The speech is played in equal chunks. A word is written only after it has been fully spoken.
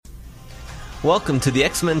Welcome to the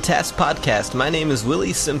X-Men TAS Podcast. My name is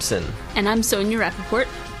Willie Simpson. And I'm Sonia Rappaport.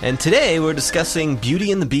 And today we're discussing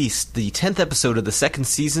Beauty and the Beast, the 10th episode of the second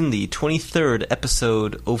season, the 23rd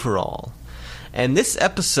episode overall. And this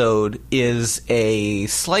episode is a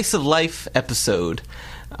slice of life episode.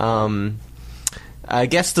 I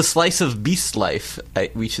guess the slice of Beast life,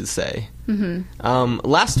 we should say. Mm-hmm.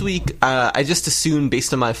 Last week, I just assumed,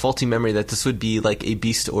 based on my faulty memory, that this would be like a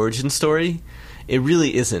Beast origin story. It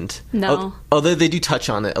really isn't. No. Although they do touch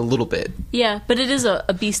on it a little bit. Yeah, but it is a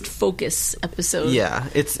Beast focus episode. Yeah,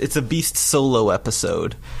 it's a Beast solo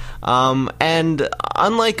episode. And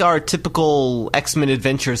unlike our typical X-Men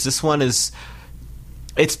adventures, this one it's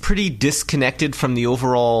pretty disconnected from the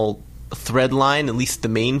overall thread line, at least the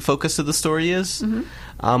main focus of the story is. Mm-hmm.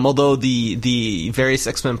 Although the various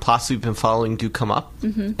X-Men plots we've been following do come up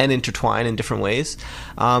and intertwine in different ways.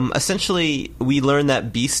 Essentially, we learn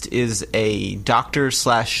that Beast is a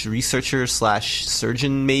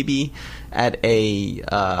doctor/researcher/surgeon, maybe, at a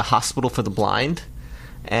hospital for the blind.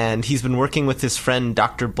 And he's been working with his friend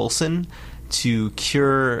Dr. Bolson to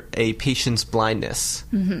cure a patient's blindness.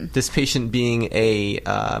 Mm-hmm. This patient being a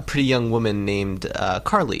pretty young woman named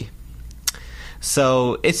Carly.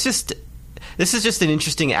 So this is just an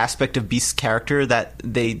interesting aspect of Beast's character that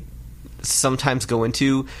they sometimes go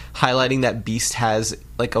into, highlighting that Beast has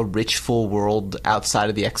like a rich, full world outside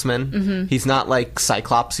of the X-Men. Mm-hmm. He's not like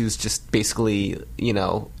Cyclops, who's just basically,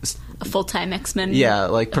 a full-time X-Men. Yeah,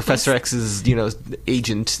 like Professor X's,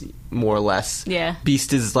 agent, more or less. Yeah.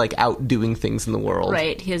 Beast is like out doing things in the world.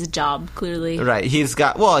 Right, he has a job, clearly. Right, he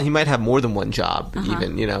might have more than one job,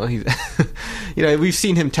 even, he's, we've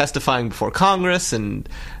seen him testifying before Congress, and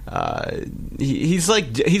he's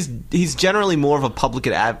generally more of a public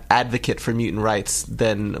advocate for mutant rights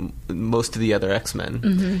than most of the other X-Men.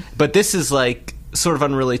 Mm-hmm. But this is like sort of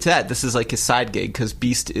unrelated to that. This is like his side gig, because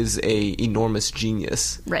Beast is a enormous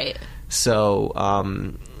genius. Right. So,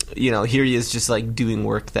 here he is just like doing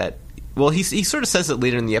work that, he sort of says it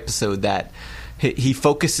later in the episode that he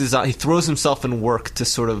focuses on, he throws himself in work to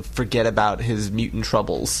sort of forget about his mutant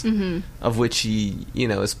troubles, of which he,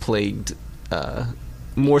 is plagued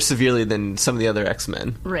more severely than some of the other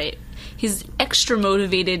X-Men. Right. He's extra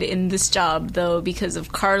motivated in this job, though, because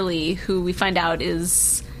of Carly, who we find out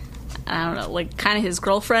is, I don't know, like kind of his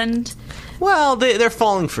girlfriend. Well, they're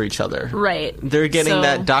falling for each other. Right. They're getting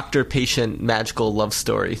that doctor-patient magical love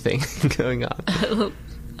story thing going on.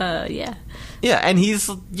 Yeah. Yeah, and he's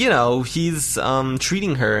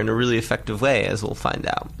treating her in a really effective way, as we'll find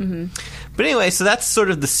out. Mm-hmm. But anyway, so that's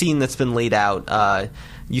sort of the scene that's been laid out.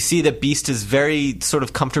 You see that Beast is very sort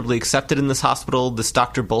of comfortably accepted in this hospital. This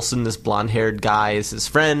Dr. Bolson, this blonde-haired guy, is his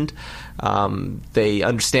friend. They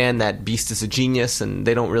understand that Beast is a genius, and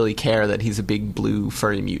they don't really care that he's a big blue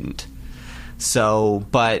furry mutant. So,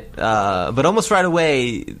 but almost right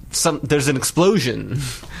away, there's an explosion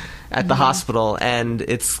at the hospital, and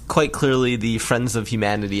it's quite clearly the Friends of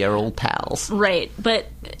Humanity, our old pals. Right, but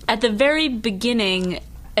at the very beginning,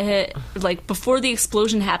 before the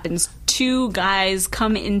explosion happens, two guys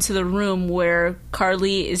come into the room where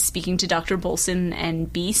Carly is speaking to Dr. Bolson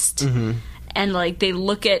and Beast, and they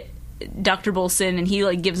look at Dr. Bolson, and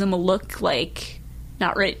he gives them a look like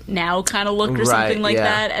not right now kind of look or something like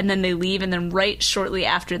that, and then they leave, and then right shortly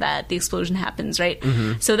after that the explosion happens, right?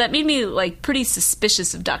 So that made me pretty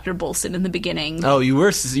suspicious of Dr. Bolson in the beginning. Oh, you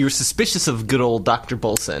were suspicious of good old Dr.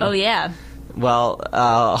 Bolson. Oh yeah. Well,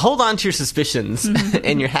 hold on to your suspicions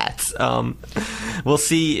and your hats. We'll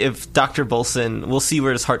see if Dr. Bolson, we'll see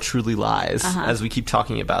where his heart truly lies as we keep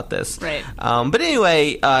talking about this. Right. But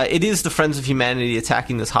anyway, it is the Friends of Humanity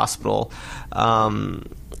attacking this hospital.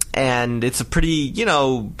 And it's a pretty,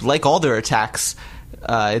 like all their attacks,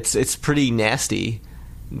 it's pretty nasty.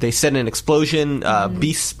 They set an explosion.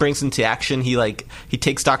 Beast springs into action. He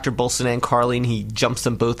takes Dr. Bolson and Carly, and he jumps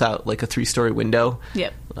them both out like a 3-story window.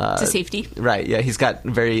 Yep. To safety. Right, yeah. He's got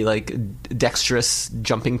very, dexterous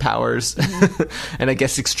jumping powers. And I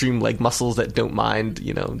guess extreme leg muscles that don't mind,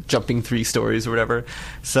 jumping 3 stories or whatever.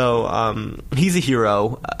 So, he's a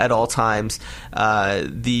hero at all times.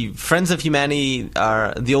 The Friends of Humanity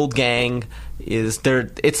are the old gang.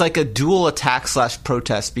 It's like a dual attack /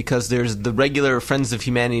 protest, because there's the regular Friends of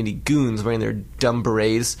Humanity goons wearing their dumb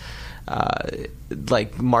berets,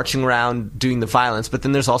 marching around doing the violence, but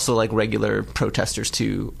then there's also regular protesters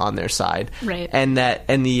too on their side. Right. And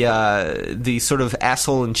the sort of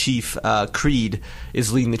asshole in chief, Creed,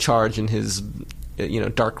 is leading the charge in his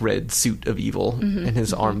dark red suit of evil and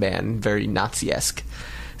his armband, very Nazi-esque.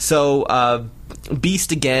 So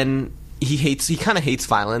Beast, again, he kind of hates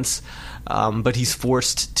violence. But he's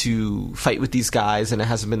forced to fight with these guys, and it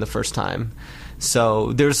hasn't been the first time.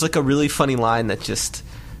 So there's like a really funny line that just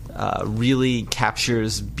really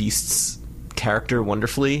captures Beast's character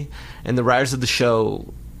wonderfully, and the writers of the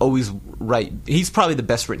show always write. He's probably the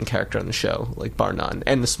best written character on the show, like bar none,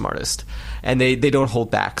 and the smartest. And they don't hold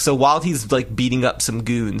back. So while he's like beating up some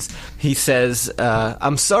goons, he says,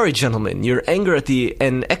 "I'm sorry, gentlemen. Your anger at the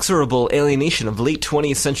inexorable alienation of late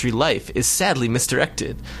 20th century life is sadly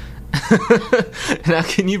misdirected." Now,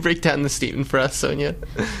 can you break down the statement for us, Sonia?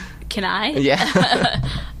 Can I? Yeah.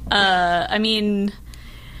 I mean,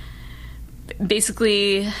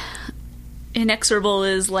 basically, inexorable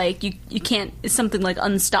is like you can't. It's something like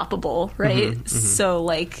unstoppable, right? Mm-hmm. So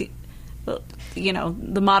like, you know,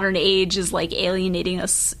 the modern age is like alienating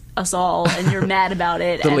us all, and you're mad about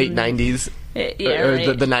it. The late 90s. Or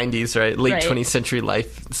right. the 90s, right? Late Right. 20th century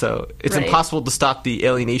life. So it's Right. impossible to stop the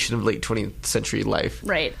alienation of late 20th century life.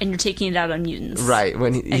 Right, and you're taking it out on mutants. Right.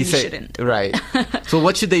 When he you said, shouldn't. Right. So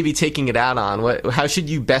what should they be taking it out on? How should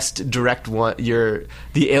you best direct the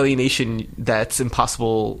alienation that's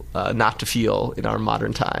impossible not to feel in our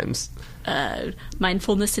modern times?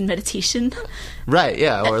 Mindfulness and meditation. Right,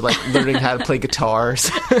 yeah. Or like learning how to play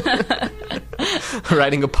guitars.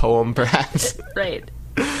 Writing a poem, perhaps. Right.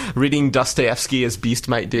 Reading Dostoevsky as Beast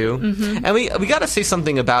might do. Mm-hmm. And we got to say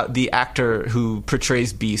something about the actor who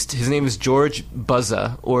portrays Beast. His name is George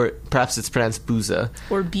Buzza, or perhaps it's pronounced Buza.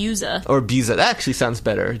 Or Buza. Or Biza. That actually sounds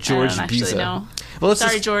better. George I don't actually Biza. know. Well,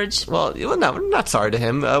 Sorry, George. Well, no, we're not sorry to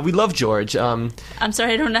him. We love George. I'm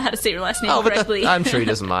sorry, I don't know how to say your last name correctly. I'm sure he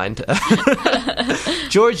doesn't mind.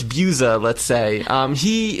 George Buza, let's say.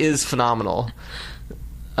 He is phenomenal.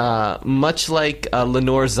 Much like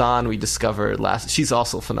Lenore Zahn we discovered she's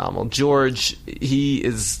also phenomenal. George, he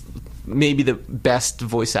is maybe the best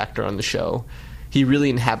voice actor on the show. He really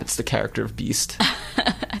inhabits the character of Beast.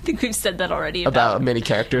 I think we've said that already about many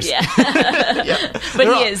characters. Yeah. Yeah.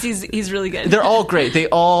 But he's really good. They're all great. They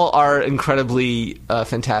all are incredibly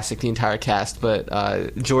fantastic, the entire cast,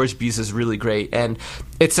 but George Beast is really great. And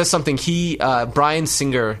it says something. Bryan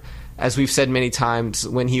Singer, as we've said many times,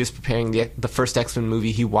 when he was preparing the first X-Men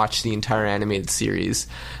movie, he watched the entire animated series,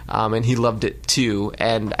 and he loved it too.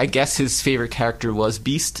 And I guess his favorite character was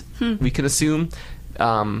Beast, we can assume,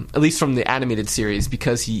 at least from the animated series,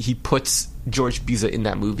 because he puts George Biza in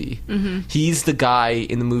that movie. Mm-hmm. He's the guy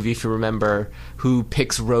in the movie, if you remember, who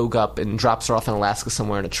picks Rogue up and drops her off in Alaska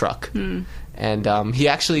somewhere in a truck. And he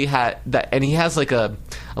actually had that, and he has like a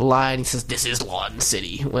line. He says, "This is Lawton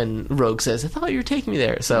City," when Rogue says, "I thought you were taking me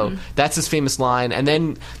there." So that's his famous line. And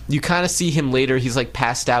then you kind of see him later. He's like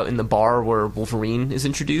passed out in the bar where Wolverine is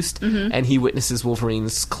introduced, and he witnesses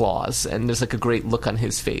Wolverine's claws. And there's like a great look on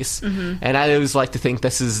his face. And I always like to think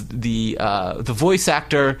this is the voice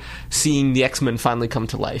actor seeing the X-Men finally come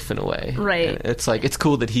to life in a way. Right. And it's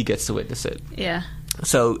cool that he gets to witness it. Yeah.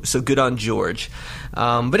 So good on George.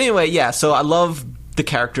 But anyway, yeah, so I love the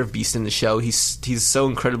character of Beast in the show. He's so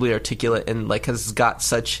incredibly articulate and like has got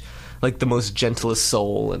such like the most gentlest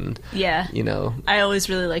soul, and you know, I always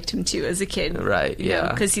really liked him too as a kid. Right,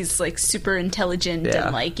 yeah. Because he's like super intelligent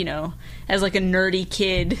and like, you know, as like a nerdy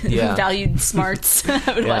kid who valued smarts.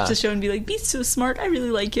 I would watch the show and be like, Beast's so smart, I really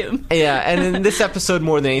like him. Yeah, and in this episode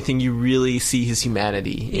more than anything, you really see his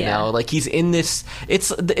humanity. You know, like he's in this.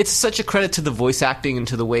 It's such a credit to the voice acting and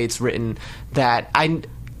to the way it's written that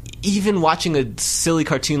even watching a silly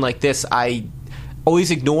cartoon like this, I always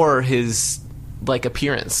ignore his like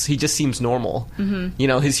appearance. He just seems normal. You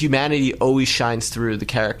know, his humanity always shines through the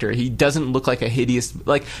character. He doesn't look like a hideous,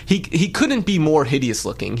 like he couldn't be more hideous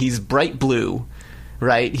looking. He's bright blue,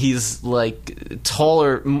 right? He's like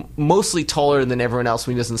taller, mostly taller than everyone else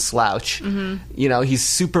when he doesn't slouch. You know, he's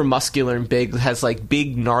super muscular and big, has like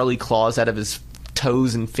big gnarly claws out of his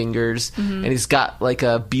toes and fingers, and he's got like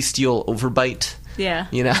a bestial overbite. Yeah.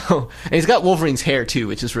 You know? And he's got Wolverine's hair, too,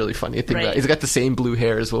 which is really funny to think about. He's got the same blue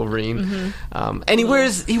hair as Wolverine. And he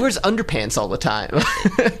wears underpants all the time.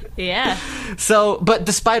 Yeah. So, but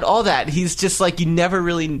despite all that, he's just like, you never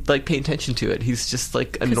really like pay attention to it. He's just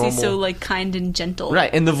like a normal... Because he's so like kind and gentle.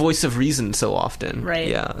 Right, and the voice of reason so often. Right.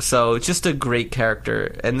 Yeah, so just a great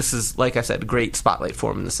character. And this is, like I said, a great spotlight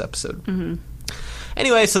for him in this episode.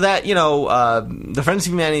 Anyway, so that, you know, the Friends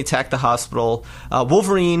of Humanity attack the hospital.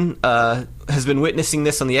 Wolverine has been witnessing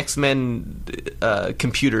this on the X-Men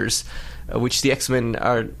computers, which the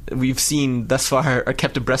X-Men we've seen thus far are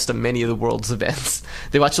kept abreast of many of the world's events.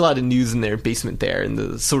 They watch a lot of news in their basement there, in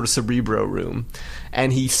the sort of Cerebro room.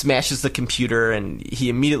 And he smashes the computer, and he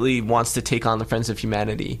immediately wants to take on the Friends of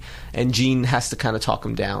Humanity. And Jean has to kind of talk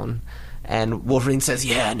him down. And Wolverine says,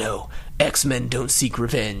 "Yeah, no, X-Men don't seek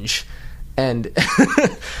revenge." And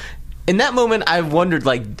in that moment, I wondered,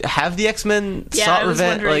 like, have the X-Men sought revenge? I was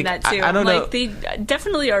wondering that too. I don't know. They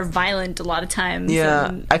definitely are violent a lot of times. Yeah,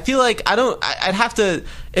 and I feel like I'd have to,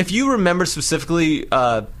 if you remember specifically,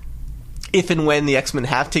 if and when the X-Men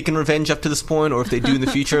have taken revenge up to this point, or if they do in the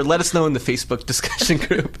future, let us know in the Facebook discussion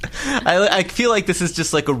group. I feel like this is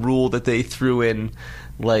just like a rule that they threw in,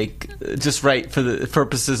 like, just right for the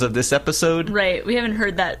purposes of this episode. Right. We haven't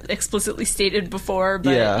heard that explicitly stated before,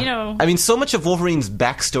 but, you know. I mean, so much of Wolverine's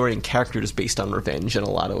backstory and character is based on revenge in a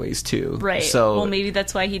lot of ways, too. Right. So, well, maybe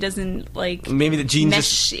that's why he doesn't, like, maybe the Jean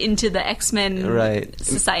mesh into the X-Men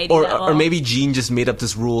society or, that well. Or maybe Jean just made up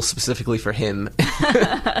this rule specifically for him.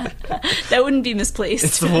 That wouldn't be misplaced.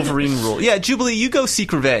 It's the Wolverine rule. Yeah, Jubilee, you go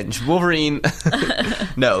seek revenge. Wolverine,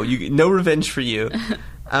 no revenge for you.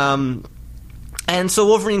 And so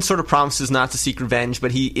Wolverine sort of promises not to seek revenge,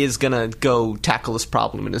 but he is going to go tackle this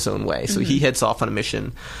problem in his own way. So he heads off on a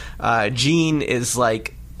mission. Jean is,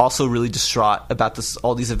 like, also really distraught about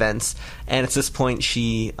all these events. And at this point,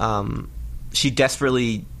 she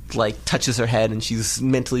desperately, like, touches her head, and she's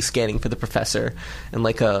mentally scanning for the professor, and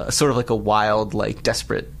like a sort of like a wild, like,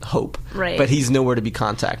 desperate hope. Right. But he's nowhere to be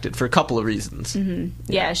contacted for a couple of reasons.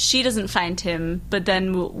 Yeah, she doesn't find him, but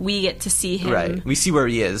then we get to see him. Right. We see where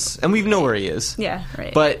he is, and we know where he is. Yeah,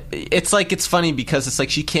 right. But it's like, it's funny because it's like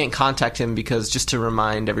she can't contact him because, just to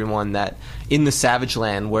remind everyone, that in the Savage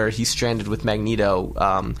Land where he's stranded with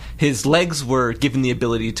Magneto, his legs were given the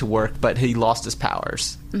ability to work, but he lost his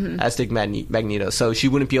powers, as did Magneto. So she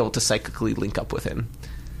wouldn't be able to psychically link up with him.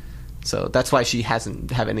 So that's why she hasn't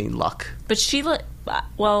have any luck. But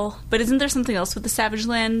but isn't there something else with the Savage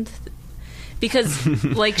Land? Because,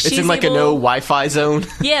 like, she's it's in, like, a no Wi-Fi zone.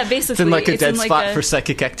 Yeah, basically. It's in, like, a dead spot for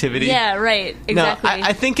psychic activity. Yeah, right. Exactly. No,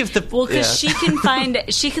 I think if the... Well, because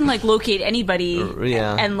she can, like, locate anybody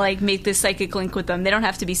and, like, make this psychic link with them. They don't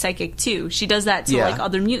have to be psychic, too. She does that to, like,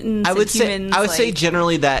 other mutants and humans. I would say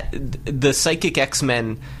generally that the psychic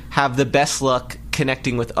X-Men have the best luck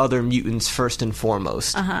connecting with other mutants first and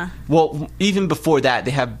foremost. Well, even before that,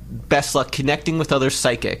 they have best luck connecting with other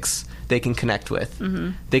psychics they can connect with.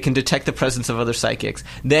 They can detect the presence of other psychics.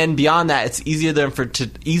 Then beyond that, it's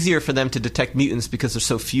easier for them to detect mutants because there's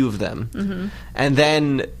so few of them. And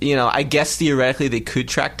then, you know, I guess theoretically they could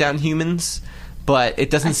track down humans, but it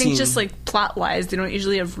doesn't seem... I think just, like, plot-wise, they don't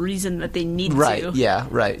usually have reason that they need to. Right,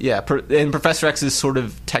 yeah. And Professor X is sort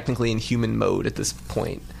of technically in human mode at this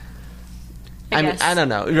point. I mean, I don't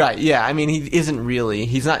know. Right, yeah. I mean, he isn't really...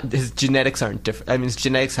 He's not... His genetics aren't different. I mean, his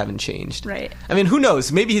genetics haven't changed. Right. I mean, who knows?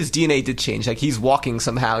 Maybe his DNA did change. Like, he's walking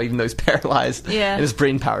somehow, even though he's paralyzed. Yeah. And his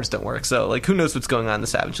brain powers don't work. So, like, who knows what's going on in the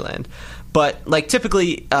Savage Land? But, like,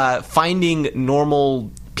 typically, finding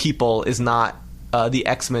normal people is not the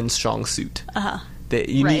X-Men's strong suit.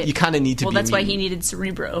 You kind of need to be... Well, that's why he needed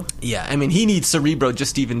Cerebro. Yeah, I mean, he needs Cerebro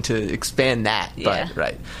just even to expand that. But,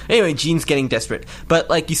 right. Anyway, Jean's getting desperate. But,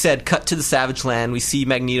 like you said, cut to the Savage Land. We see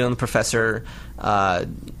Magneto and the Professor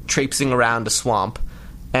traipsing around a swamp.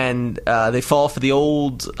 And they fall for the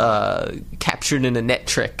old captured in a net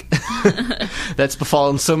trick that's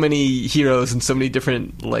befallen so many heroes in so many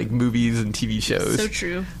different, like, movies and TV shows. So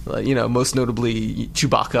true. You know, most notably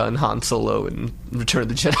Chewbacca and Han Solo and Return of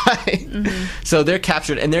the Jedi. So they're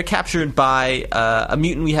captured by a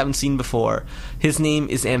mutant we haven't seen before. His name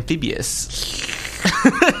is Amphibious.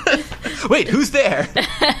 Wait, who's there?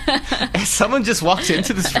 Has someone just walked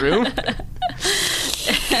into this room?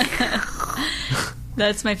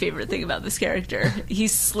 That's my favorite thing about this character. He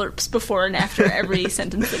slurps before and after every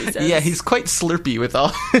sentence that he says. Yeah, he's quite slurpy with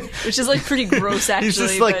all... Which is, like, pretty gross, actually. He's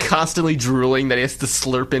just, like, constantly drooling that he has to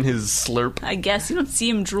slurp in his slurp. I guess. You don't see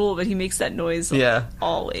him drool, but he makes that noise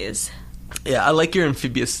always. Yeah, I like your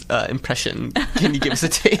amphibious impression. Can you give us a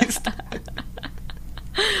taste?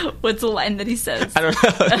 What's the line that he says? I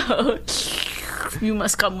don't know. You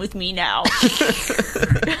must come with me now.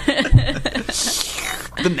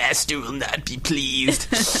 The master will not be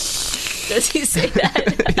pleased. Does he say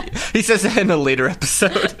that? He says that in a later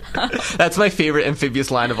episode. That's my favorite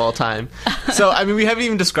amphibious line of all time. So, I mean, we haven't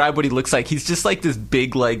even described what he looks like. He's just like this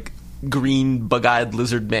big, like, green, bug-eyed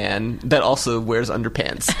lizard man that also wears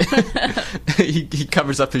underpants. he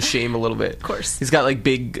covers up his shame a little bit. Of course. He's got, like,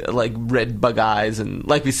 big, like, red bug eyes, and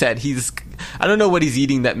like we said, I don't know what he's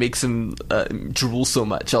eating that makes him drool so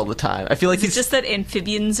much all the time. I feel like it's just that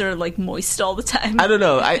amphibians are, like, moist all the time. I don't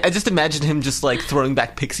know. I just imagine him just, like, throwing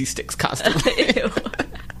back pixie sticks constantly. Ew.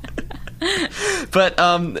 But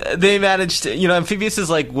they managed to, Amphibious is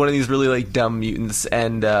like one of these really, like, dumb mutants,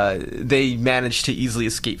 and they managed to easily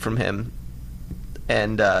escape from him.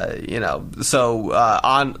 And so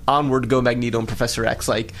onward go Magneto and Professor X.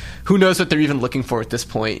 Like, who knows what they're even looking for at this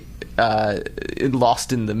point?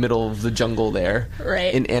 lost in the middle of the jungle there,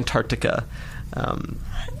 right, in Antarctica.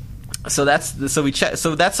 So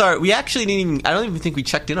we actually didn't even, I don't even think we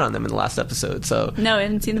checked in on them in the last episode. So no, I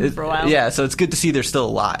haven't seen them for a while. Yeah, so it's good to see they're still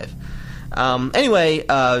alive. Anyway,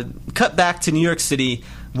 cut back to New York City.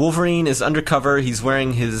 Wolverine is undercover. He's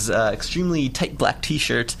wearing his extremely tight black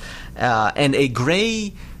t-shirt and a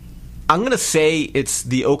gray, I'm going to say it's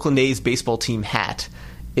the Oakland A's baseball team hat.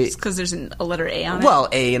 It's because there's a letter A on it? Well,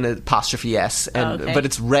 A and an apostrophe S, but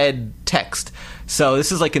it's red text. So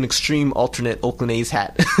this is like an extreme alternate Oakland A's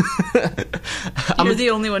hat. You're the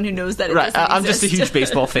only one who knows that it doesn't I'm exist. just a huge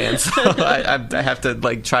baseball fan, so I have to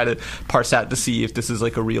like try to parse out to see if this is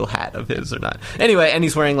like a real hat of his or not. Anyway, and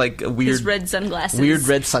he's wearing like weird his red sunglasses. Weird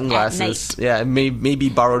red sunglasses. At night. Yeah, maybe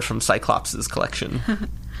borrowed from Cyclops' collection.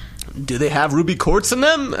 Do they have ruby quartz in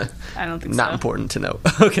them? I don't think so. Not important to know.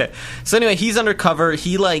 Okay. So anyway, he's undercover.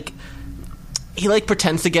 He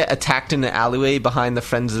pretends to get attacked in the alleyway behind the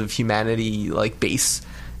Friends of Humanity base,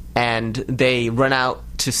 and they run out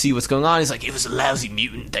to see what's going on. He's like, "It was a lousy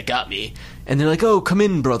mutant that got me." And they're like, "Oh, come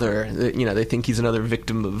in, brother." They think he's another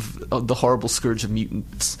victim of the horrible scourge of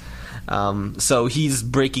mutants. So he's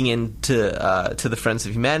breaking into to the Friends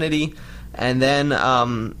of Humanity, and then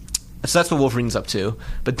so that's what Wolverine's up to.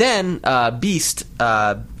 But then Beast,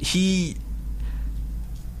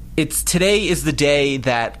 today is the day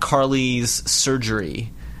that Carly's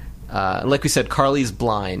surgery. Like we said, Carly's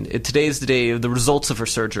blind. Today is the day of the results of her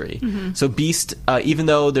surgery. Mm-hmm. So Beast, even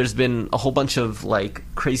though there's been a whole bunch of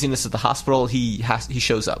craziness at the hospital, he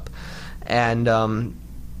shows up, and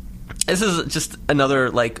this is just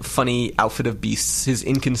another funny outfit of Beast's. His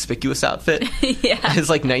inconspicuous outfit, yeah, his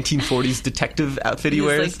 1940s detective outfit he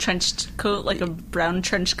wears, trench coat, a brown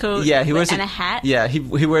trench coat. Yeah, he wears and a hat. Yeah, he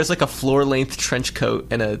wears a floor length trench coat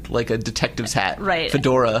and a detective's hat, right?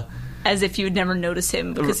 Fedora. As if you would never notice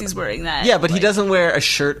him because he's wearing that. Yeah, but he doesn't wear a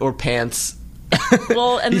shirt or pants.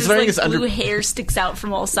 Well, and he's his blue hair sticks out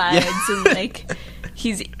from all sides, and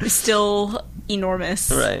he's still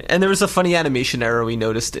enormous. Right. And there was a funny animation error we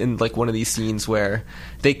noticed in one of these scenes where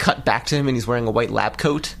they cut back to him and he's wearing a white lab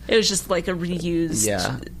coat. It was just a reused.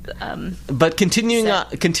 Yeah. But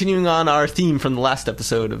continuing on our theme from the last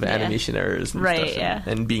episode of animation errors and stuff,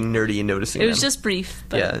 and being nerdy and noticing it was them. just brief.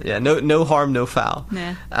 But Yeah. No harm, no foul.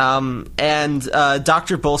 Yeah. And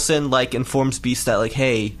Dr. Bolson informs Beast that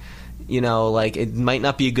hey, it might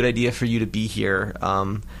not be a good idea for you to be here.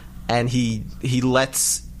 And he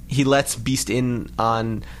lets Beast in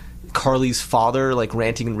on Carly's father,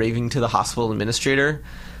 ranting and raving to the hospital administrator,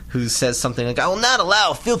 who says something like, "I will not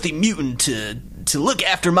allow a filthy mutant to look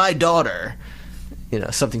after my daughter."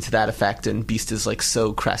 Something to that effect. And Beast is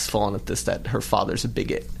so crestfallen at this, that her father's a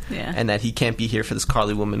bigot, and that he can't be here for this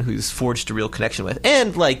Carly woman who's forged a real connection with,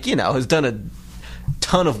 and has done a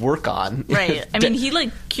ton of work on. Right. I mean,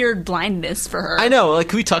 he cured blindness for her. I know.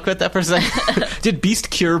 Can we talk about that for a second? Did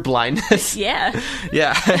Beast cure blindness? Yeah.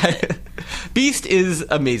 Yeah. Beast is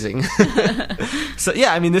amazing. So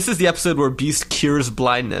yeah, I mean, this is the episode where Beast cures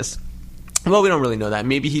blindness. Well, we don't really know that.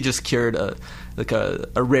 Maybe he just cured a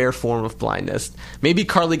rare form of blindness. Maybe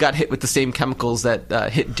Carly got hit with the same chemicals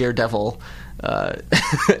that hit Daredevil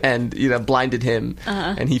and blinded him,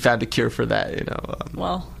 and he found a cure for that.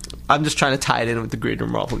 Well, I'm just trying to tie it in with the greater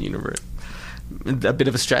Marvel universe. A bit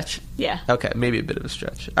of a stretch? Yeah. Okay, maybe a bit of a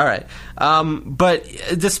stretch. All right. But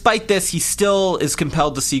despite this, he still is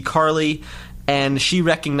compelled to see Carly, and she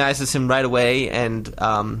recognizes him right away, and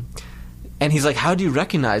he's like, "How do you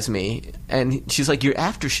recognize me?" And she's like, "Your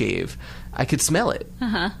aftershave. I could smell it."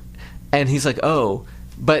 Uh-huh. And he's like, "Oh."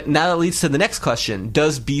 But now that leads to the next question.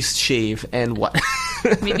 Does Beast shave, and what?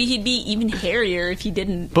 Maybe he'd be even hairier if he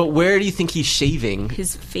didn't. But where do you think he's shaving?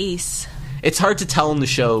 His face. It's hard to tell in the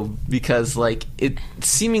show because, it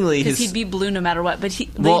seemingly because he'd be blue no matter what. But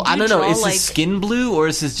I don't know. Is his skin blue or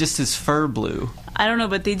is his just his fur blue? I don't know,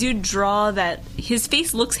 but they do draw that his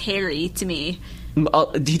face looks hairy to me.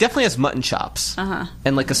 He definitely has mutton chops, and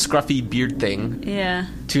a scruffy beard thing. Yeah,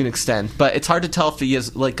 to an extent, but it's hard to tell if he has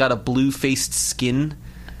got a blue-faced skin,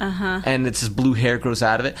 and it's his blue hair grows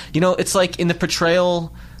out of it. It's in the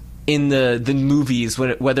portrayal in the movies,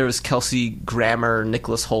 whether it was Kelsey Grammer or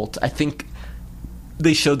Nicholas Hoult. I think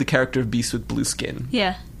they showed the character of Beast with blue skin.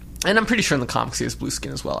 Yeah. And I'm pretty sure in the comics he has blue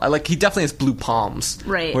skin as well. He definitely has blue palms,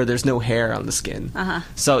 right? Where there's no hair on the skin.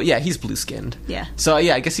 So yeah, he's blue skinned. Yeah. So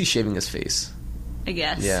yeah, I guess he's shaving his face. I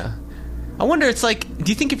guess. Yeah. I wonder. It's do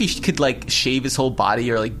you think if he could shave his whole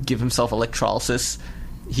body or give himself electrolysis,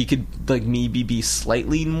 he could like maybe be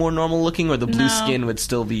slightly more normal looking, or the blue skin would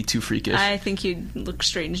still be too freakish? I think he'd look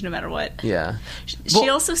strange no matter what. Yeah. She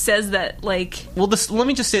also says that, like... Well, let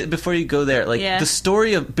me just say, before you go there, like, the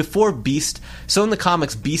story of... Before Beast... So in the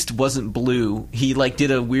comics, Beast wasn't blue. He, like,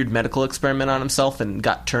 did a weird medical experiment on himself and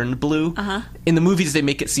got turned blue. Uh-huh. In the movies, they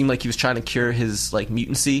make it seem like he was trying to cure his, like,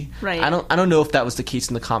 mutancy. Right. I don't know if that was the case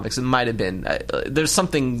in the comics. It might have been. There's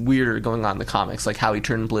something weirder going on in the comics, like how he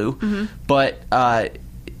turned blue. Mm-hmm. But,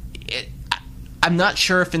 I'm not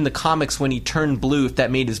sure if in the comics when he turned blue, if that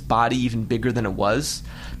made his body even bigger than it was.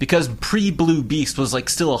 Because pre-Blue Beast was, like,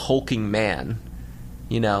 still a hulking man,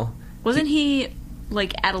 you know? Wasn't he,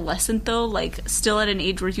 like, adolescent, though? Like, still at an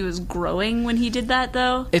age where he was growing when he did that,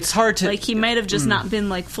 though? It's hard to... Like, he might have just not been,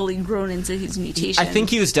 like, fully grown into his mutation. I think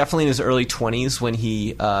he was definitely in his early 20s when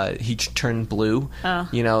he turned blue. Oh.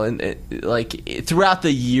 You know, and, throughout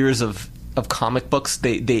the years of comic books,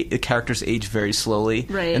 the characters age very slowly,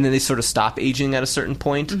 right? And then they sort of stop aging at a certain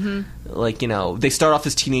point. Mm-hmm. Like, you know, they start off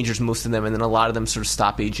as teenagers, most of them, and then a lot of them sort of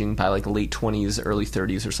stop aging by like late 20s, early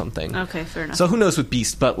 30s or something. Okay, fair enough. So who knows with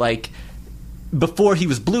Beast, but like before he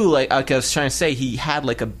was blue, like I was trying to say, he had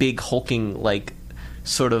like a big hulking, like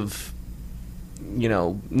sort of, you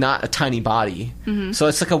know, not a tiny body. Mm-hmm. So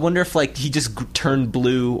it's like I wonder if like he just turned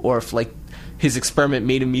blue, or if like his experiment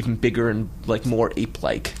made him even bigger and like more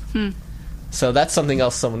ape-like. So that's something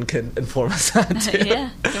else someone could inform us on, too. Yeah,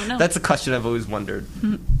 don't know. That's a question I've always wondered.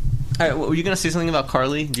 Mm-hmm. All right, were you going to say something about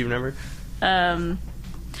Carly? Do you remember?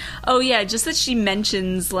 Oh, yeah, just that she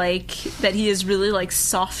mentions, like, that he has really, like,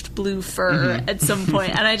 soft blue fur at some point.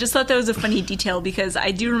 And I just thought that was a funny detail, because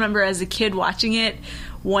I do remember as a kid watching it,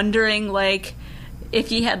 wondering, like, if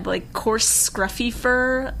he had, like, coarse, scruffy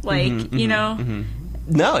fur, like, you know... Mm-hmm.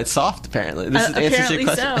 No, it's soft, apparently. This is the answer to your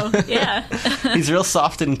question. So, yeah. He's real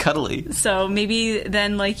soft and cuddly. So maybe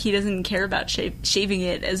then, like, he doesn't care about shaving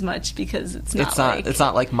it as much, because it's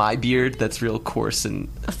not like my beard that's real coarse and...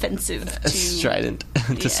 offensive to... strident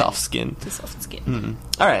to soft skin. To soft skin. Mm.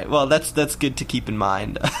 All right, well, that's good to keep in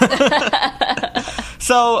mind.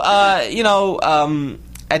 So, you know...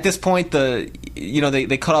 at this point,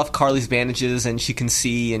 they cut off Carly's bandages, and she can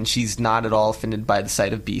see, and she's not at all offended by the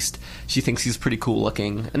sight of Beast. She thinks he's pretty cool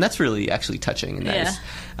looking, and that's really actually touching and nice.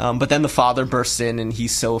 Yeah. But then the father bursts in, and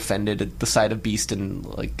he's so offended at the sight of Beast, and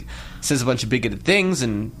like says a bunch of bigoted things,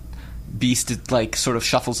 and Beast like sort of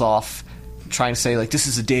shuffles off, trying to say like, this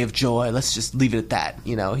is a day of joy, let's just leave it at that.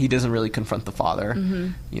 You know, he doesn't really confront the father.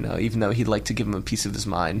 You know, even though he'd like to give him a piece of his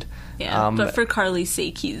mind. Yeah, but for Carly's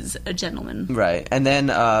sake, he's a gentleman. Right. And then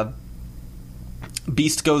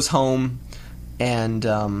Beast goes home,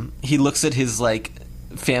 and he looks at his like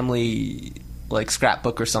family like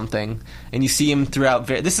scrapbook or something, and you see him throughout.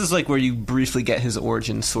 This is like where you briefly get his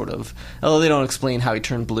origin, sort of. Although they don't explain how he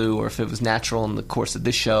turned blue or if it was natural in the course of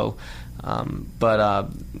this show. But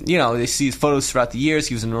you know, they see photos throughout the years.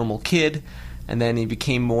 He was a normal kid, and then he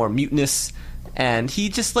became more mutinous, and he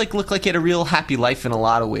just like looked like he had a real happy life in a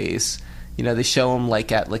lot of ways. You know, they show him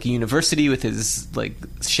like at like a university with his like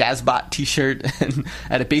Shazbot T-shirt, and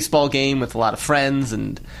at a baseball game with a lot of friends.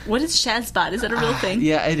 And what is Shazbot? Is that a real thing?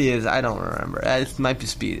 Yeah, it is. I don't remember. It might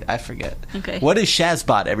just be. I forget. Okay. What is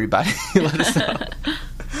Shazbot? Everybody, let us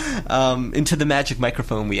know. Into the magic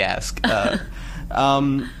microphone, we ask.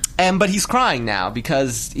 But he's crying now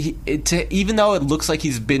because even though it looks like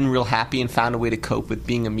he's been real happy and found a way to cope with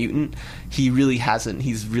being a mutant, he really hasn't.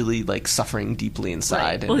 He's really like suffering deeply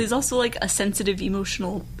inside. Right. Well, he's also like a sensitive,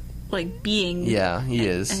 emotional, like being. Yeah, he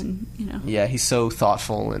is. And you know. Yeah, he's so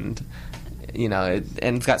thoughtful, and you know,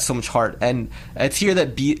 and it's got so much heart. And it's here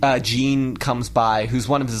that Jean comes by, who's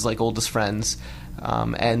one of his like oldest friends.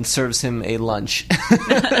 And serves him a lunch.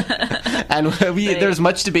 And there's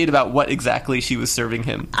much debate about what exactly she was serving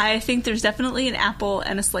him. I think there's definitely an apple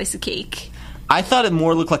and a slice of cake. I thought it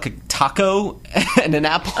more looked like a taco and an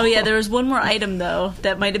apple. Oh yeah, there was one more item though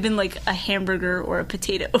that might have been like a hamburger or a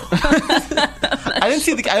potato. I didn't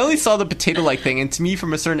see I only saw the potato-like thing, and to me,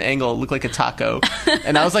 from a certain angle, it looked like a taco.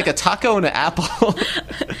 And I was like, a taco and an apple.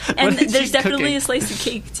 And there's definitely a slice of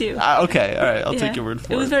cake too. Okay, all right, I'll take your word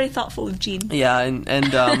for it. It was very thoughtful of Jean. Yeah,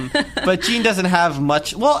 and but Jean doesn't have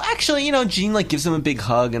much. Well, actually, you know, Jean like gives him a big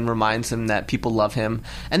hug and reminds him that people love him,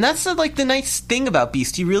 and that's like the nice thing about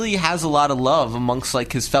Beast. He really has a lot of love amongst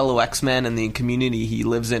like his fellow X-Men and the community he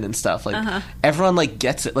lives in and stuff. Like everyone like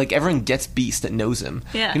gets it. Like everyone gets Beast that knows him.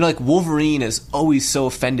 Yeah. You know, like Wolverine is always so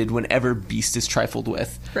offended whenever Beast is trifled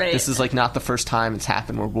with. Right. This is like not the first time it's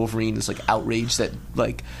happened where Wolverine is like outraged that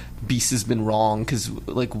like Beast has been wrong, because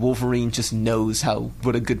like Wolverine just knows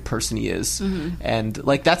what a good person he is, and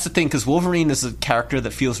like that's the thing, because Wolverine is a character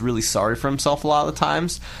that feels really sorry for himself a lot of the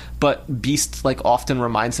times, but Beast like often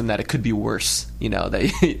reminds him that it could be worse,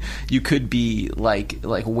 that you could be like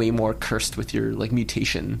way more cursed with your like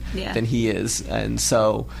mutation than he is, and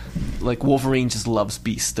so like Wolverine just loves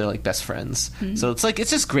Beast. They're like best friends, so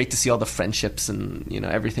it's just great to see all the friendships and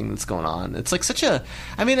everything that's going on. It's like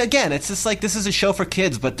again, it's just like this is a show for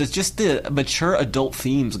kids, but there's just the mature adult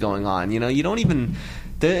themes going on. You don't even.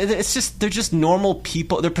 They're just normal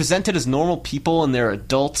people. They're presented as normal people, and they're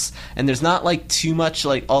adults. And there's not like too much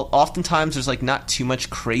like. Oftentimes, there's like not too much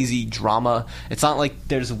crazy drama. It's not like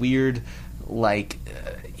there's weird like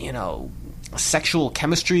sexual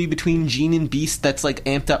chemistry between Jean and Beast that's like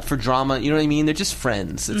amped up for drama. You know what I mean? They're just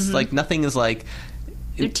friends. It's like nothing is like.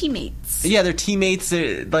 They're teammates. Yeah, they're teammates.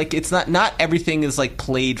 Like it's not everything is like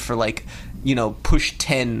played for like. Push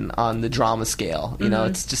 10 on the drama scale.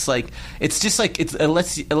 It's just like it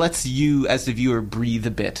lets you as the viewer breathe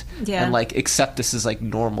a bit and like accept this as like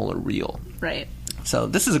normal or real. Right. So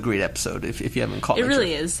this is a great episode if you haven't caught it. It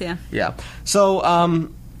really is, yeah. Yeah. So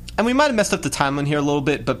and we might have messed up the timeline here a little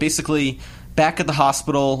bit, but basically back at the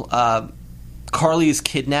hospital, Carly is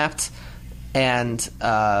kidnapped, and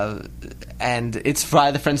it's by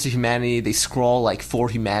the Friends of Humanity. They scrawl like "For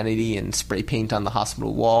Humanity" and spray paint on the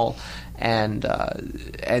hospital wall.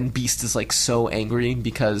 And Beast is like so angry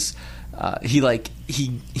because he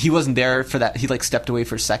wasn't there for that. He like stepped away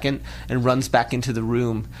for a second and runs back into the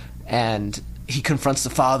room, and he confronts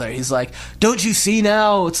the father. He's like, "Don't you see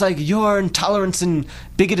now? It's like your intolerance and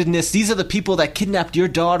bigotedness. These are the people that kidnapped your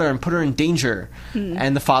daughter and put her in danger."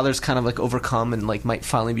 And the father's kind of like overcome and like might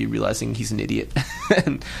finally be realizing he's an idiot.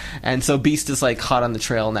 and so Beast is like hot on the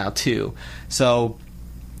trail now too. So.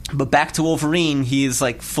 But back to Wolverine, he's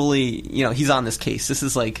like fully, he's on this case. This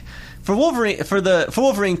is like for Wolverine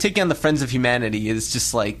taking on the Friends of Humanity is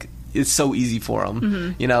just like it's so easy for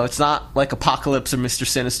him. It's not like Apocalypse or Mr.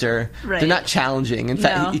 Sinister. Right. They're not challenging. In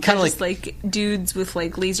fact, he kind of like dudes with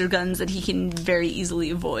like laser guns that he can very easily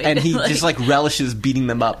avoid, and he just like relishes beating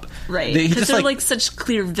them up. Right, because they're like such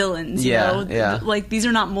clear villains. Yeah. Like these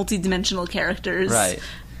are not multi-dimensional characters. Right.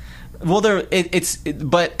 Well,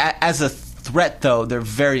 but as a threat, though, they're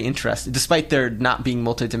very interesting. Despite their not being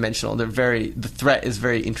multidimensional, the threat is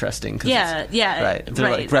very interesting. Right. They're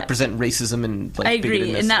like represent racism and like I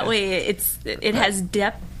agree. In that yeah. way, it has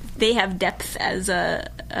depth. They have depth as a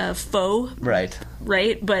foe. Right.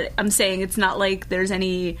 Right. But I'm saying it's not like there's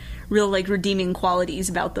any real like redeeming qualities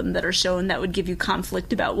about them that are shown that would give you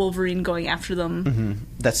conflict about Wolverine going after them.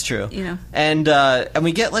 That's true. And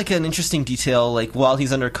we get like an interesting detail, like while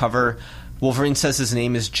he's undercover, Wolverine says his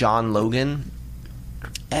name is John Logan,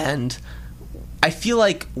 and I feel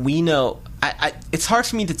like we know. It's hard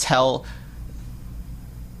for me to tell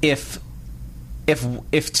if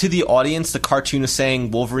to the audience the cartoon is saying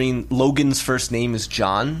Logan's first name is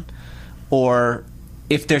John, or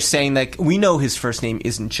if they're saying that we know his first name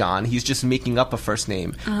isn't John, he's just making up a first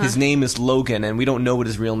name. His name is Logan, and we don't know what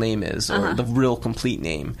his real name is, or the real complete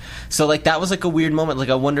name. So, like, that was, like, a weird moment. Like,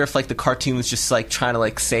 I wonder if, like, the cartoon was just, like, trying to,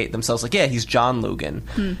 like, say it themselves. Like, yeah, he's John Logan.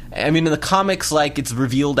 I mean, in the comics, like, it's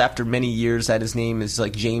revealed after many years that his name is,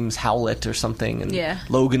 like, James Howlett or something, and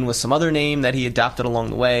Logan was some other name that he adopted along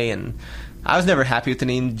the way, and I was never happy with the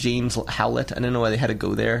name James Howlett. I don't know why they had to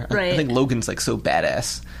go there. Right. I think Logan's like so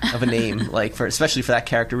badass of a name, like especially for that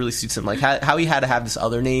character, really suits him. Like how he had to have this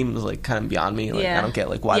other name was like kind of beyond me. Like I don't get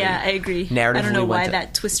like why. Yeah, I agree. Narratively, I don't know why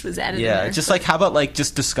that twist was added. Yeah, in there. just like how about like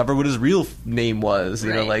just discover what his real name was?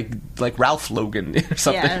 You know, like Ralph Logan or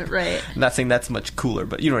something. Yeah, right. I'm not saying that's much cooler,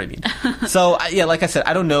 but you know what I mean. So yeah, like I said,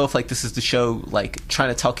 I don't know if like this is the show like trying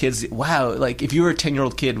to tell kids, wow, like if you were a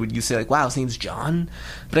 10-year-old kid, would you say like, wow, his name's John?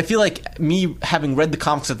 But I feel like me having read the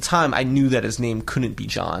comics at the time, I knew that his name couldn't be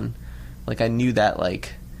John. Like I knew that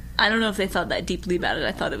like I don't know if they thought that deeply about it.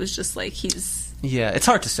 I thought it was just like he's it's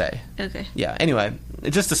hard to say. Okay. Yeah, anyway,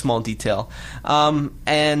 just a small detail. And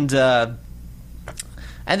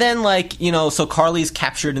then like, you know, so Carly's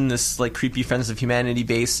captured in this like creepy Friends of Humanity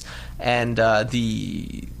base, and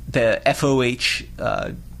the FOH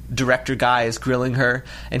director guy is grilling her,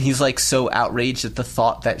 and he's like so outraged at the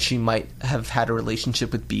thought that she might have had a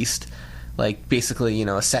relationship with Beast, like basically, you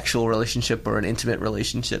know, a sexual relationship or an intimate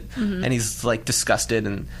relationship, and he's like disgusted,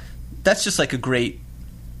 and that's just like a great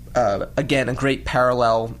again a great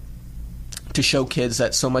parallel to show kids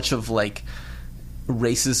that so much of like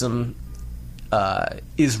racism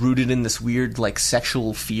is rooted in this weird like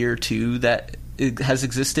sexual fear too that has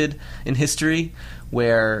existed in history,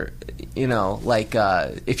 where, you know, like,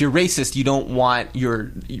 if you're racist, you don't want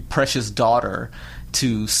your precious daughter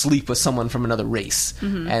to sleep with someone from another race,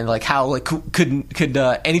 and like how like could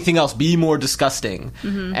anything else be more disgusting?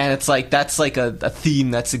 And it's like that's like a theme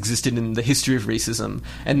that's existed in the history of racism,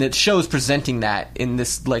 and the show is presenting that in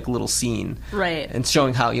this like little scene, right? And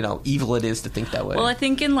showing how, you know, evil it is to think that way. Well, I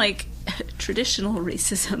think in like traditional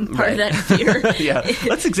racism, part of that fear. Yeah,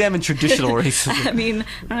 let's examine traditional racism. I mean,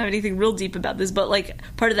 I don't have anything real deep about this, but like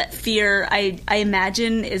part of that fear, I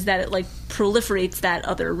imagine, is that it like proliferates that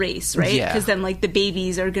other race, right? Yeah. Because then like the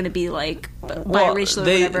babies are going to be like biracial or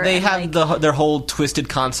whatever. They have like, their whole twisted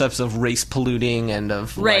concepts of race polluting and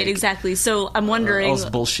of right, like, exactly. So I'm wondering, all this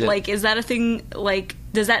bullshit. Like, is that a thing? Like,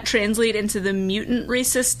 does that translate into the mutant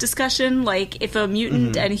racist discussion? Like, if a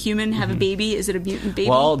mutant and a human have a baby, is it a mutant baby?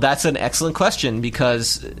 Well, that's an excellent question,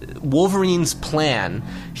 because Wolverine's plan,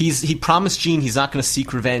 he promised Jean he's not going to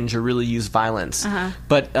seek revenge or really use violence.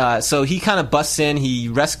 But so he kind of busts in, he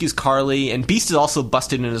rescues Carly, and Beast is also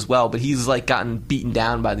busted in as well, but he's like gotten beaten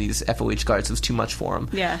down by these FOH guards. It was too much for him.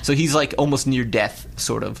 Yeah. So he's like almost near death,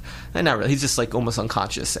 sort of. And not really, he's just like almost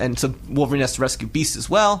unconscious. And so Wolverine has to rescue Beast as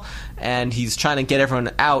well, and he's trying to get everyone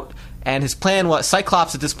out. And his plan was,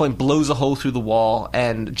 Cyclops at this point blows a hole through the wall,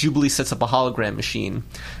 and Jubilee sets up a hologram machine,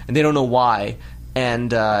 and they don't know why.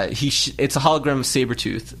 And it's a hologram of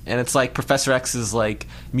Sabretooth, and it's like Professor X's like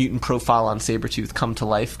mutant profile on Sabretooth come to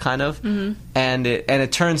life, kind of. And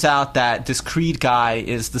it turns out that this Creed guy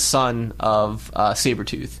is the son of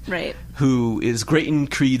Sabretooth, right? Who is Grayton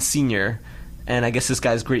Creed Sr., and I guess this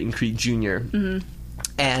guy's Grayton Creed Jr.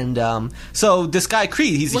 And so this guy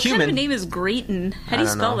Creed, he's a human. What kind of name is Grayton? How do you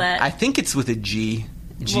spell that? I think it's with a G.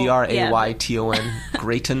 Grayton.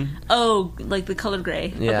 Grayton. Oh, like the color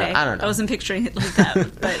gray. Yeah, okay. I don't know. I wasn't picturing it like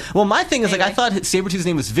that. But well, my thing is, anyway. like, I thought Sabretooth's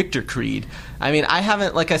name was Victor Creed. I mean, I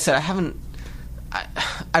haven't, like I said,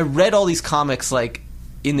 I read all these comics, like,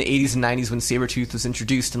 in the 80s and 90s when Sabretooth was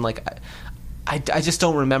introduced, and, like, I just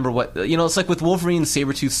don't remember what... You know, it's like with Wolverine and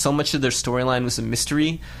Sabretooth, so much of their storyline was a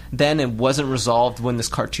mystery then and wasn't resolved when this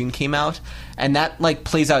cartoon came out. And that, like,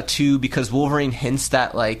 plays out, too, because Wolverine hints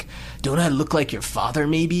that, like, don't I look like your father,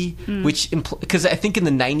 maybe? Which... Because I think in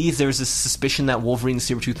the 90s there was this suspicion that Wolverine and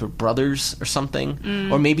Sabretooth were brothers or something.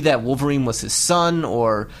 Or maybe that Wolverine was his son,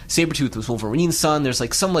 or Sabretooth was Wolverine's son. There's,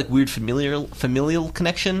 like, some, like, weird familial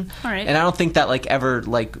connection. All right. And I don't think that, like, ever,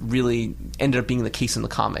 like, really ended up being the case in the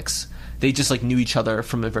comics. They just, like, knew each other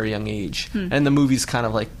from a very young age. And the movies kind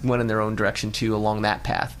of, like, went in their own direction, too, along that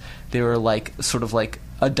path. They were, like, sort of, like,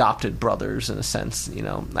 adopted brothers, in a sense, you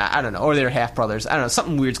know. I don't know. Or they were half-brothers. I don't know.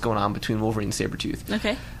 Something weird's going on between Wolverine and Sabretooth.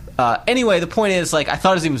 Okay. Anyway, the point is, like, I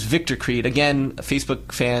thought his name was Victor Creed. Again,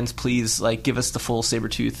 Facebook fans, please, like, give us the full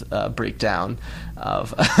Sabretooth breakdown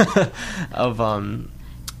of...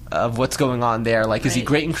 of what's going on there. Like, is he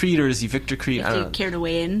Grayton Creed or is he Victor Creed? I don't know. Care to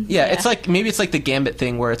weigh in? Yeah, it's like, maybe it's like the Gambit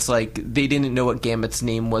thing where it's like they didn't know what Gambit's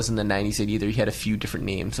name was in the 90s yet either. He had a few different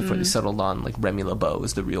names before they settled on, like, Remy LeBeau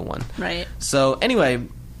was the real one. Right. So, anyway,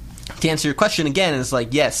 to answer your question again, is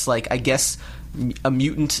like, yes, like, I guess a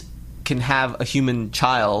mutant can have a human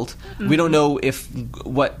child. We don't know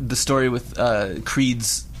what the story with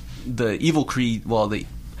Creed's, the evil Creed, well, the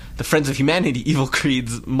Friends of Humanity evil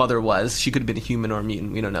Creed's mother was. She could have been a human or a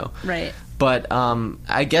mutant. We don't know. Right. But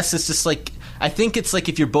I guess it's just like, I think it's like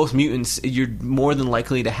if you're both mutants, you're more than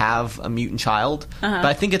likely to have a mutant child. But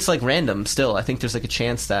I think it's like random still. I think there's like a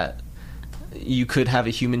chance that you could have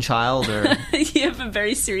a human child. Or you have a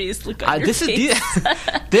very serious look on your face.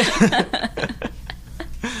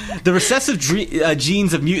 The recessive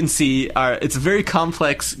genes of mutancy it's a very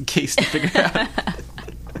complex case to figure out.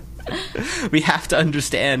 We have to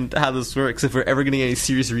understand how this works if we're ever getting any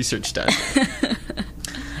serious research done.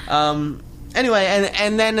 Anyway,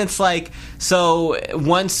 and then it's like, so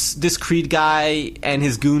once this Creed guy and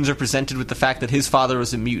his goons are presented with the fact that his father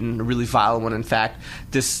was a mutant, a really vile one, in fact,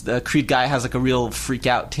 this Creed guy has like a real freak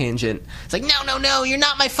out tangent. It's like, no, you're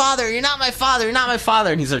not my father, you're not my father, you're not my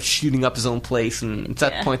father, and he starts shooting up his own place, and at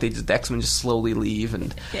that point the X-Men just slowly leave,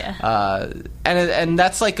 and and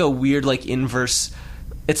that's like a weird, like, inverse.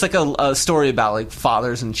 It's like a story about, like,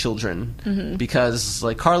 fathers and children, because,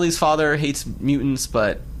 like, Carly's father hates mutants,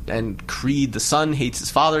 and Creed, the son, hates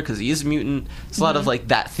his father because he is a mutant. It's a lot of, like,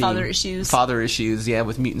 that theme. Father issues, yeah,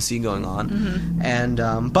 with mutancy going on.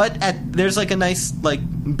 And, but there's, like, a nice, like,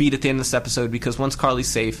 beat at the end of this episode, because once Carly's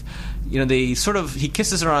safe, you know, he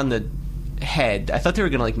kisses her on the head. I thought they were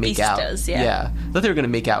gonna, like, make out. Beast does, yeah. I thought they were gonna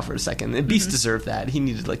make out for a second. And Beast deserved that. He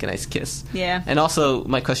needed, like, a nice kiss. Yeah. And also,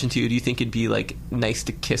 my question to you: do you think it'd be, like, nice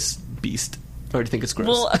to kiss Beast? Or do you think it's gross?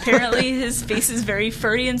 Well, apparently his face is very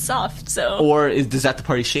furry and soft, so... Or is that the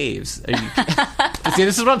part he shaves? See,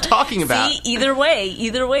 this is what I'm talking about. See, either way,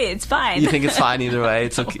 it's fine. You think it's fine either way?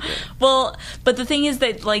 It's okay. Well, but the thing is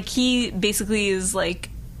that, like, he basically is, like,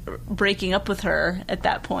 breaking up with her at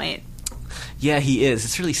that point. Yeah, he is.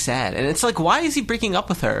 It's really sad, and it's like, why is he breaking up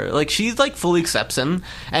with her? Like, she's like fully accepts him,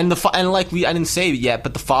 and I didn't say it yet,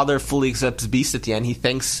 but the father fully accepts Beast at the end. He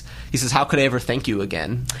says, "How could I ever thank you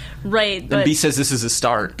again?" Right, and Beast says this is a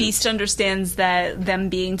start. Beast understands that them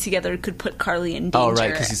being together could put Carly in danger. Oh,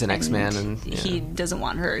 right, because he's an X-Man, and he doesn't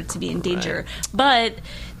want her to be in danger. Right. But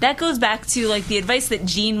that goes back to like the advice that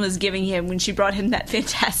Jean was giving him when she brought him that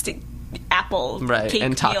fantastic apple cake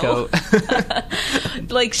and taco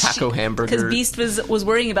like taco hamburger, because Beast was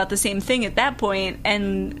worrying about the same thing at that point,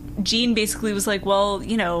 and Jean basically was like, well,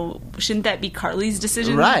 you know, shouldn't that be Carly's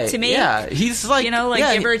decision to make? Yeah, he's like, you know,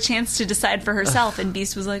 give her a chance to decide for herself. And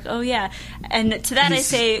Beast was like, oh yeah. And to that I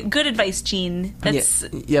say, good advice, Jean. That's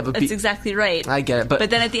that's exactly right. I get it, but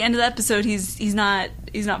then at the end of the episode he's not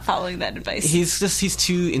following that advice. He's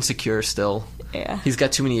too insecure still. Yeah, he's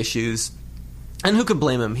got too many issues. And who could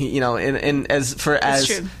blame him? He, you know, and as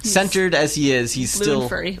centered as he is, he's still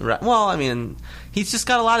furry. Well, I mean, he's just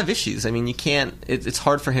got a lot of issues. I mean, you can't. It's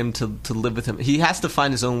hard for him to live with him. He has to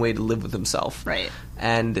find his own way to live with himself. Right.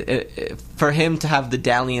 And for him to have the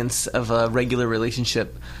dalliance of a regular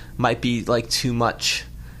relationship might be like too much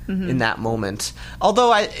in that moment.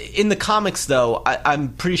 Although in the comics, though, I'm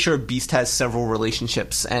pretty sure Beast has several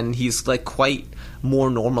relationships, and he's like quite more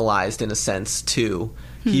normalized in a sense too.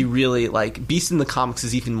 He really, like, Beast in the comics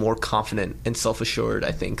is even more confident and self-assured,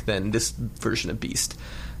 I think, than this version of Beast.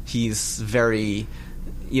 He's very,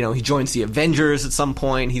 you know, he joins the Avengers at some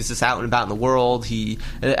point. He's just out and about in the world.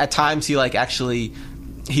 At times, he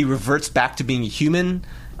reverts back to being a human.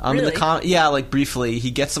 Really? Like briefly, he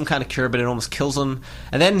gets some kind of cure, but it almost kills him.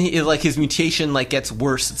 And then his mutation like gets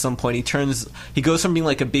worse at some point. He goes from being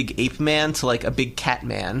like a big ape man to like a big cat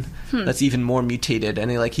man. That's even more mutated, and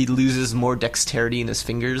he loses more dexterity in his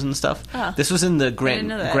fingers and stuff. Oh. This was in the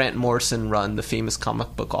Grant Morrison run, the famous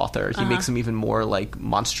comic book author. He makes him even more like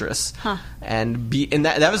monstrous. And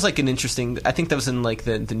that was like an interesting. I think that was in like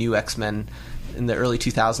the new X-Men in the early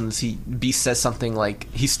 2000s. Beast says something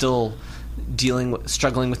like he's still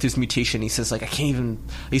struggling with his mutation. He says like, I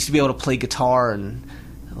used to be able to play guitar, and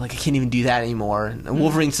like I can't even do that anymore. And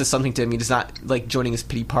Wolverine says something to him. He's not like joining his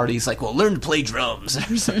pity party. He's like, well, learn to play drums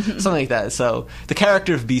or something like that. So the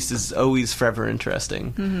character of Beast is always forever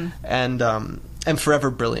interesting and forever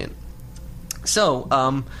brilliant.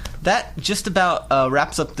 So that just about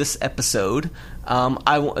wraps up this episode.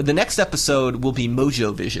 The next episode will be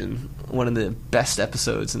Mojo Vision, one of the best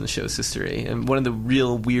episodes in the show's history, and one of the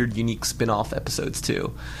real weird, unique spin-off episodes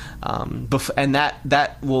too. And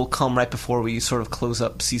that will come right before we sort of close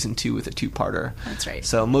up season 2 with a 2-parter. That's right.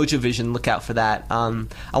 So Mojo Vision, look out for that.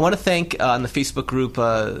 I want to thank on the Facebook group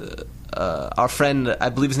our friend, I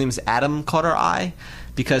believe his name is Adam, caught our eye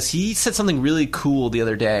because he said something really cool the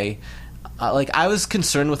other day. I was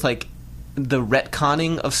concerned with like the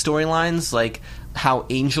retconning of storylines, like how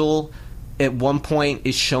Angel at one point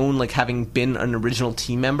is shown like having been an original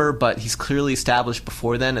team member, but he's clearly established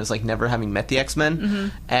before then as like never having met the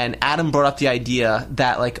X-Men. And Adam brought up the idea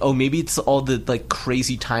that like, oh, maybe it's all the like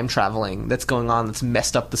crazy time traveling that's going on that's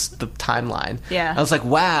messed up the timeline. Yeah, I was like,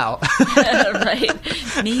 wow. Right,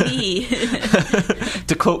 maybe.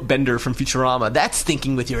 To quote Bender from Futurama, that's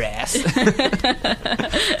thinking with your ass.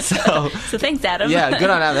 So thanks, Adam. Yeah, good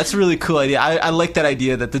on Adam. That's a really cool idea. I like that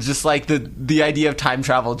idea that the idea of time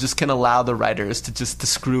travel just can allow the writers to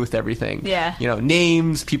screw with everything. Yeah. You know,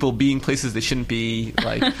 names, people being places they shouldn't be,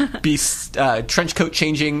 like Beast trench coat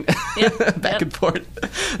changing back and forth.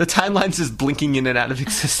 The timeline's just blinking in and out of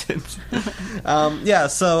existence.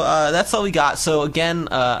 So that's all we got. So again,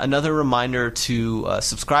 another reminder to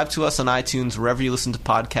subscribe to us on iTunes, wherever you listen to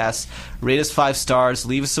podcasts. Rate us 5 stars,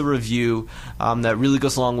 leave us a review. That really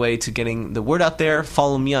goes a long way to getting the word out there.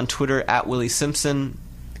 Follow me on Twitter at Willie Simpson.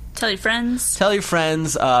 Tell your friends.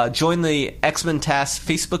 Join the X-Men TAS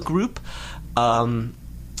Facebook group.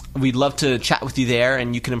 We'd love to chat with you there,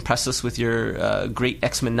 and you can impress us with your great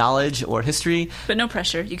X-Men knowledge or history. But no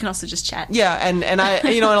pressure. You can also just chat. Yeah, and I,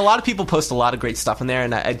 and a lot of people post a lot of great stuff in there,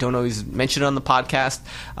 and I don't always mention it on the podcast.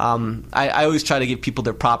 I always try to give people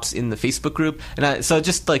their props in the Facebook group, and I'm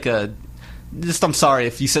sorry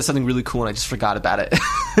if you said something really cool and I just forgot about it.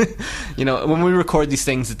 When we record these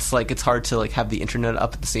things, it's like it's hard to like have the internet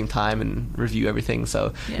up at the same time and review everything.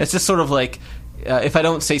 So it's just sort of like if I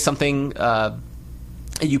don't say something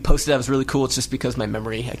you posted that was really cool. It's just because my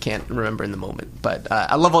memory, I can't remember in the moment. But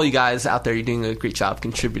I love all you guys out there. You're doing a great job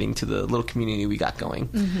contributing to the little community we got going.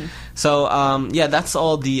 Mm-hmm. So, that's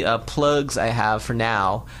all the plugs I have for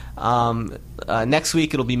now. Next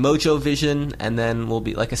week it'll be Mojo Vision, and then we'll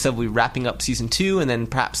be, like I said, we'll be wrapping up season 2, and then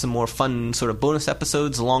perhaps some more fun sort of bonus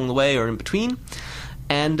episodes along the way or in between.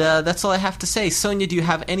 And that's all I have to say. Sonia, do you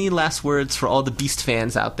have any last words for all the Beast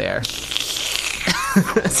fans out there?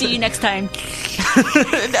 See you next time.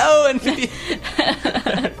 No, and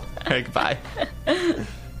all right, goodbye.